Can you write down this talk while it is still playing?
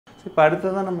இப்போ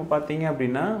அடுத்ததான் நம்ம பார்த்தீங்க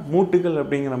அப்படின்னா மூட்டுகள்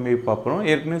அப்படிங்கிற மாதிரி பார்க்குறோம்.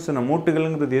 ஏற்கனவே சொன்ன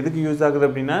மூட்டுகள்ங்கிறது எதுக்கு யூஸ் ஆகுது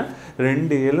அப்படின்னா,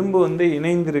 2 எலும்பு வந்து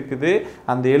இணைந்திருக்குது.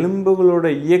 அந்த எலும்புகளோட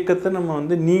இயக்கத்தை நம்ம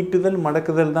வந்து நீட்டுதல்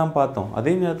மடக்குதல் தான் பார்த்தோம்.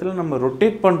 அதே நேரத்தில் நம்ம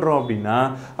ரொட்டேட் பண்ணுறோம் அப்படின்னா,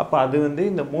 அப்போ அது வந்து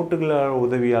இந்த மூட்டுகளோட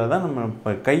உதவியால் தான்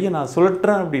நம்ம கையை நான்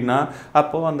சுழற்றுறேன் அப்படின்னா,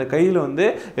 அப்போது அந்த கையில் வந்து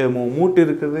மூட்டு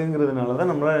இருக்குதுங்கிறதுனால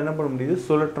தான் நம்மளால் என்ன பண்ண முடியுது,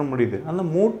 சுழற்ற முடியுது. அந்த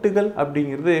மூட்டுகள்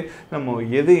அப்படிங்கிறது நம்ம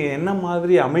என்ன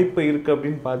மாதிரி அமைப்பு இருக்குது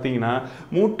அப்படின்னு பார்த்தீங்கன்னா,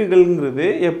 மூட்டுகள்ங்கிறது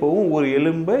எப்பவும் ஒரு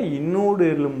எலும்பை இன்னொரு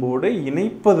எலும்போடு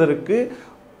இணைப்பதற்கு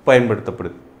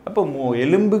பயன்படுத்தப்படுது. அப்போ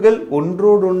எலும்புகள்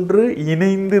ஒன்றோடொன்று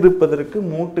இணைந்து இருப்பதற்கு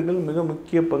மூட்டுகள் மிக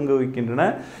முக்கிய பங்கு வகிக்கின்றன.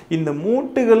 இந்த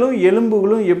மூட்டுகளும்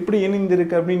எலும்புகளும் எப்படி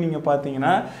இணைந்திருக்கு அப்படின்னு நீங்கள்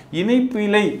பார்த்தீங்கன்னா, இணைப்பு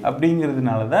இலை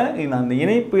அப்படிங்கிறதுனால தான் அந்த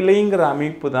இணைப்பு இலைங்கிற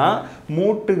அமைப்பு தான்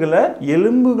மூட்டுகளை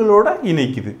எலும்புகளோட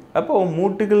இணைக்குது. அப்போ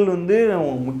மூட்டுகள் வந்து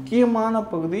முக்கியமான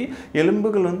பகுதி.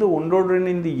 எலும்புகள் வந்து ஒன்றோடு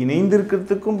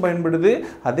இணைந்திருக்கிறதுக்கும் பயன்படுது.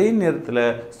 அதே நேரத்தில்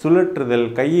சுழற்றுதல்,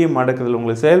 கையை மடக்குதல்,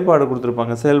 உங்களுக்கு செயல்பாடு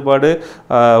கொடுத்துருப்பாங்க. செயல்பாடு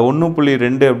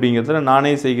 1.2 அப்படிங்கிறதுல நானே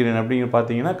செய்கிறேன் அப்படிங்கிற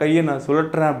பார்த்தீங்கன்னா, கையை நான்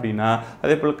சுழற்றுறேன் அப்படின்னா,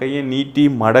 அதே போல் கையை நீட்டி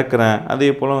மடக்கிறேன். அதே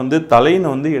போல் வந்து தலையை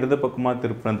வந்து இடது பக்கமாக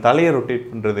திருப்புறேன், தலையை ரொட்டேட்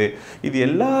பண்ணுறது. இது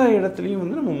எல்லா இடத்துலையும்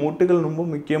வந்து நம்ம மூட்டுகள் ரொம்ப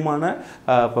முக்கியமான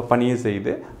பணியை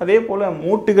செய்யுது. அதே போல்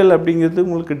மூட்டுகள் அப்படிங்கிறது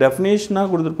உங்களுக்கு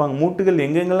டெஃபினேஷனாக கொடுத்துருப்பாங்க. மூட்டுகள்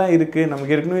எங்கெங்கெல்லாம் இருக்குது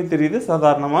நமக்கு ஏற்கனவே தெரியுது.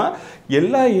 சாதாரணமாக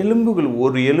எல்லா எலும்புகளும்,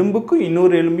 ஒரு எலும்புக்கும்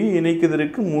இன்னொரு எலும்பையும்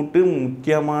இணைக்கிறதுக்கு மூட்டு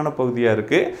முக்கியமான பகுதியாக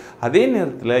இருக்குது. அதே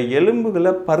நேரத்தில்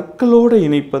எலும்புகளை பற்களோடு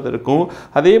இணைப்பதற்கும்,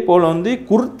 அதே போல் வந்து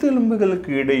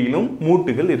குருத்தெலும்புகளுக்கு இடையிலும்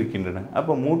மூட்டுகள் இருக்கின்றன.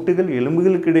 அப்போ மூட்டுகள்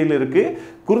எலும்புகளுக்கு இடையில் இருக்குது,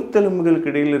 குருத்தெலும்புகளுக்கு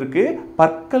இடையில் இருக்குது,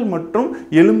 பற்கள் மற்றும்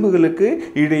எலும்புகளுக்கு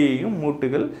இடையேயும்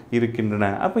மூட்டுகள்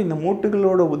இருக்கின்றன. அப்போ இந்த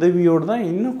மூட்டுகளோட உதவியோடு தான்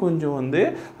இன்னும் கொஞ்சம் வந்து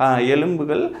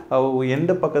எலும்புகள்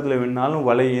எந்த பக்கத்தில் வேணாலும்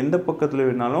எந்த பக்கத்தில்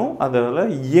வேணாலும் அதால்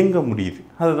இயங்க முடியுது.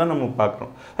 அதுதான் நம்ம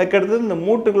பார்க்குறோம். அதுக்கடுத்தது இந்த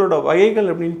மூட்டுகளோட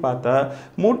வகைகள் அப்படின்னு பார்த்தா,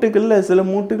 மூட்டுகளில் சில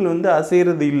மூட்டுகள் வந்து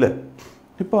அசைகிறது இல்லை.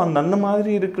 இப்போ அந்த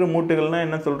மாதிரி இருக்கிற மூட்டுகள்னால்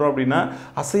என்ன சொல்கிறோம் அப்படின்னா,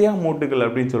 அசையா மூட்டுகள்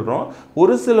அப்படின்னு சொல்கிறோம்.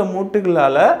 ஒரு சில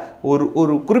மூட்டுகளால்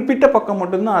ஒரு குறிப்பிட்ட பக்கம்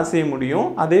மட்டும்தான் அசைய முடியும்.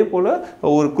 அதே போல்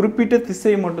ஒரு குறிப்பிட்ட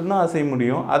திசை மட்டும்தான் அசைய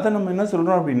முடியும். அதை நம்ம என்ன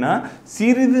சொல்கிறோம் அப்படின்னா,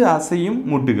 சிறிது அசையும்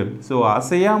மூட்டுகள். ஸோ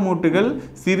அசையா மூட்டுகள்,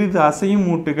 சிறிது அசையும்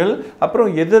மூட்டுகள். அப்புறம்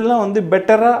எதெல்லாம் வந்து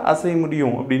பெட்டராக அசைய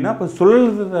முடியும் அப்படின்னா, இப்போ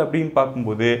சுழலுது அப்படின்னு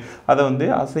பார்க்கும்போது அதை வந்து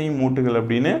அசையும் மூட்டுகள்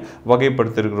அப்படின்னு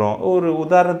வகைப்படுத்திருக்கிறோம். ஒரு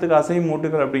உதாரணத்துக்கு அசையும்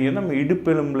மூட்டுகள் அப்படிங்கிறது நம்ம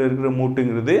இடுப்பெலும்பில் இருக்கிற மூட்டுங்க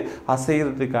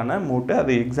அசைகிறதுக்கான மூட்டை.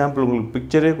 அது எக்ஸாம்பிள் உங்களுக்கு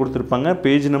பிக்சரே கொடுத்துருப்பாங்க.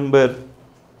 பேஜ் நம்பர்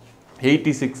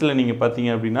 86ல் நீங்கள் பார்த்தீங்க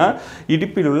அப்படின்னா,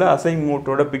 இடுப்பில் உள்ள அசை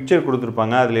மூட்டோட பிக்சர்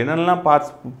கொடுத்துருப்பாங்க. அதில் என்னென்னலாம் பார்ட்ஸ்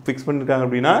ஃபிக்ஸ் பண்ணியிருக்காங்க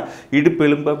அப்படின்னா, இடுப்பு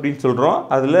எலும்பு அப்படின்னு சொல்கிறோம்.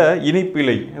 அதில்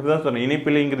இணைப்பிலை, அதுதான் சொன்னேன்.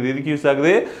 இணைப்பிலைங்கிறது எதுக்கு யூஸ்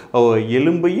ஆகுது,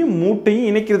 எலும்பையும் மூட்டையும்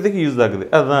இணைக்கிறதுக்கு யூஸ் ஆகுது.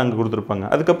 அதுதான் அங்கே கொடுத்துருப்பாங்க.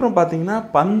 அதுக்கப்புறம் பார்த்தீங்கன்னா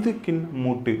பந்து கிண்ண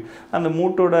மூட்டு. அந்த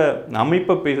மூட்டோட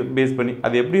அமைப்பை பேஸ் பண்ணி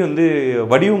அது எப்படி வந்து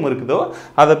வடிவம் இருக்குதோ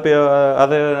அதை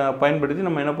பயன்படுத்தி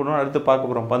நம்ம என்ன பண்ணுவோம் அடுத்து பார்க்க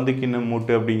போகிறோம். பந்து கிண்ண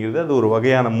மூட்டு அப்படிங்கிறது அது ஒரு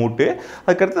வகையான மூட்டு.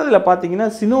 அதுக்கடுத்து அதில் பார்த்தீங்கன்னா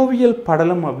சினோவியல்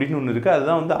படலம் அப்படின்னு ஒன்று இருக்குது.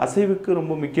 அதுதான் வந்து அசைவுக்கு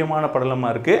ரொம்ப முக்கியமான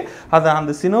படலமாக இருக்குது. அது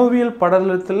அந்த சினோவியல்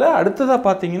படலத்தில் அடுத்ததாக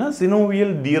பார்த்தீங்கன்னா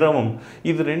சினோவியல் திரவம்.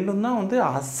 இது ரெண்டும் தான் வந்து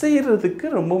அசைகிறதுக்கு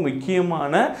ரொம்ப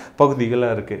முக்கியமான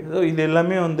பகுதிகளாக இருக்குது. இது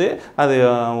எல்லாமே வந்து அது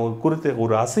குறித்து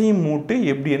ஒரு அசையும் மூட்டு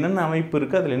எப்படி என்னென்ன அமைப்பு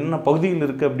இருக்குது, அதில் என்னென்ன பகுதிகள்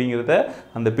இருக்குது அப்படிங்கிறத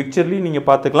அந்த பிக்சர்லேயும் நீங்கள்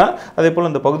பார்த்துக்கலாம். அதே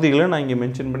போல் அந்த பகுதிகளை நான் இங்கே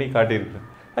மென்ஷன் பண்ணி காட்டியிருக்கேன்.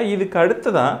 இதுக்கு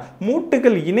அடுத்ததான்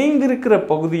மூட்டுகள் இணைந்திருக்கிற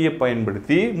பகுதியை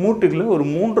பயன்படுத்தி மூட்டுகளை ஒரு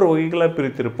 3 வகைகளாக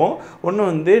பிரித்திருப்போம். ஒன்று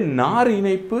வந்து நார்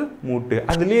இணைப்பு மூட்டு.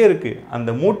 அதுலேயே இருக்குது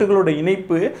அந்த மூட்டுகளோட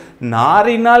இணைப்பு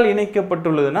நாரினால்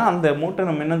இணைக்கப்பட்டுள்ளதுன்னா அந்த மூட்டை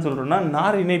நம்ம என்ன சொல்கிறோம்னா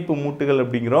நார் இணைப்பு மூட்டுகள்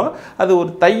அப்படிங்கிறோம். அது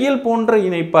ஒரு தையல் போன்ற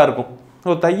இணைப்பாக இருக்கும்.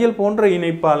 ஸோ தையல் போன்ற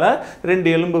இணைப்பால்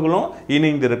 2 எலும்புகளும்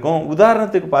இணைந்திருக்கும்.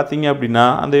 உதாரணத்துக்கு பார்த்தீங்க அப்படின்னா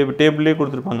அந்த டேபிள்லேயே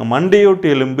கொடுத்துருப்பாங்க.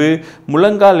 மண்டையோட்டு எலும்பு,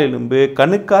 முழங்கால் எலும்பு,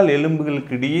 கணுக்கால்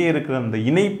எலும்புகளுக்கு இடையே இருக்கிற அந்த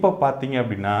இணைப்பை பார்த்தீங்க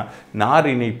அப்படின்னா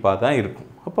நார் இணைப்பாக தான் இருக்கும்.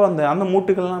 அப்போ அந்த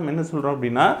மூட்டுகள்லாம் நம்ம என்ன சொல்கிறோம்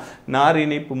அப்படின்னா நார்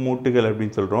இணைப்பு மூட்டுகள்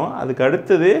அப்படின்னு சொல்கிறோம். அதுக்கு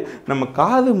அடுத்தது நம்ம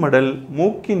காது மடல்,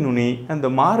 மூக்கின் நுனி, அந்த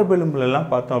மார்பெலும்புலெல்லாம்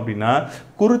பார்த்தோம் அப்படின்னா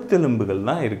குருத்தெலும்புகள்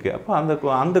தான் இருக்குது. அப்போ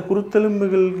அந்த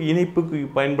குருத்தெலும்புகள் இணைப்புக்கு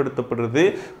பயன்படுத்தப்படுறது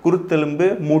குருத்தெலும்பு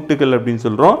மூட்டுகள் அப்படின்னு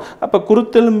சொல்கிறோம். அப்போ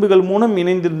குருத்தெலும்புகள் மூலம்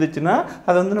இணைந்திருந்துச்சுன்னா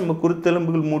அதை வந்து நம்ம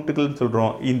குருத்தெலும்புகள் மூட்டுகள்னு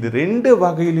சொல்கிறோம். இந்த 2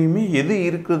 வகையிலையுமே எது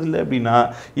இருக்கிறது இல்லை அப்படின்னா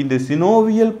இந்த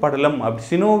சினோவியல் படலம்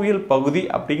சினோவியல் பகுதி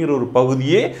அப்படிங்கிற ஒரு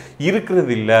பகுதியே இருக்கிறது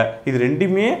இருக்கிறது இல்லை. இது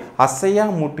ரெண்டுமே அசையா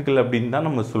மூட்டுகள் அப்படின்னு தான்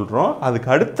நம்ம சொல்கிறோம். அதுக்கு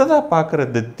அடுத்ததாக பார்க்குற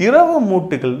இந்த திரவ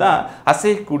மூட்டுகள் தான்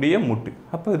அசையக்கூடிய மூட்டு.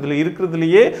 அப்போ இதில்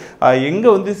இருக்கிறதுலையே எங்கே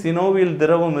வந்து சினோவியல்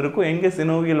திரவம் இருக்கும், எங்கே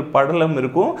சினோவியல் படலம்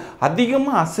இருக்கும்,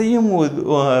 அதிகமாக அசையும்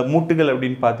மூட்டுகள்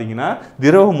அப்படின்னு பார்த்தீங்கன்னா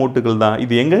திரவ மூட்டுகள் தான்.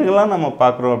 இது எங்கெங்கெல்லாம் நம்ம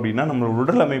பார்க்குறோம் அப்படின்னா நம்மளோட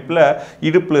உடல் அமைப்பில்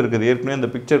இடுப்பில் இருக்குது. ஏற்கனவே அந்த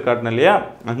பிக்சர் காட்டின இல்லையா,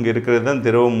 அங்கே இருக்கிறது தான்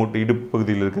திரவ மூட்டு, இடுப்பு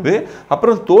பகுதியில் இருக்குது.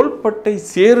 அப்புறம் தோள்பட்டை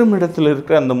சேரும் இடத்துல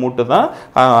இருக்கிற அந்த மூட்டை தான்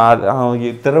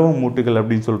திரவ மூட்டுகள்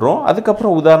அப்படின்னு சொல்கிறோம்.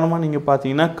 அதுக்கப்புறம் உதாரணமாக நீங்கள்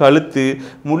பார்த்தீங்கன்னா கழுத்து,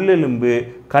 முள்ளெலும்பு,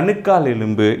 கணுக்கால்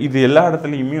எலும்பு, இது எல்லா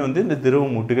இடத்துலையுமே வந்து இந்த திரவ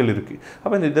மூட்டுகள் இருக்குது.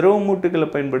 அப்போ இந்த திரவ மூட்டுகளை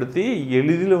பயன்படுத்தி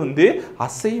எளிதில் வந்து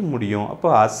அசைய முடியும். அப்போ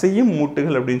அசையும்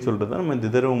மூட்டுகள் அப்படின்னு சொல்கிறது தான் நம்ம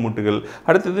இந்த திரவ மூட்டுகள்.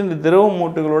 அடுத்தது இந்த திரவ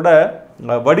மூட்டுகளோட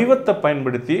வடிவத்தை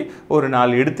பயன்படுத்தி ஒரு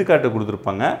 4 எடுத்துக்காட்டு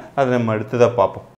கொடுத்துருப்பாங்க. அதை நம்ம அடுத்ததாக பார்ப்போம்.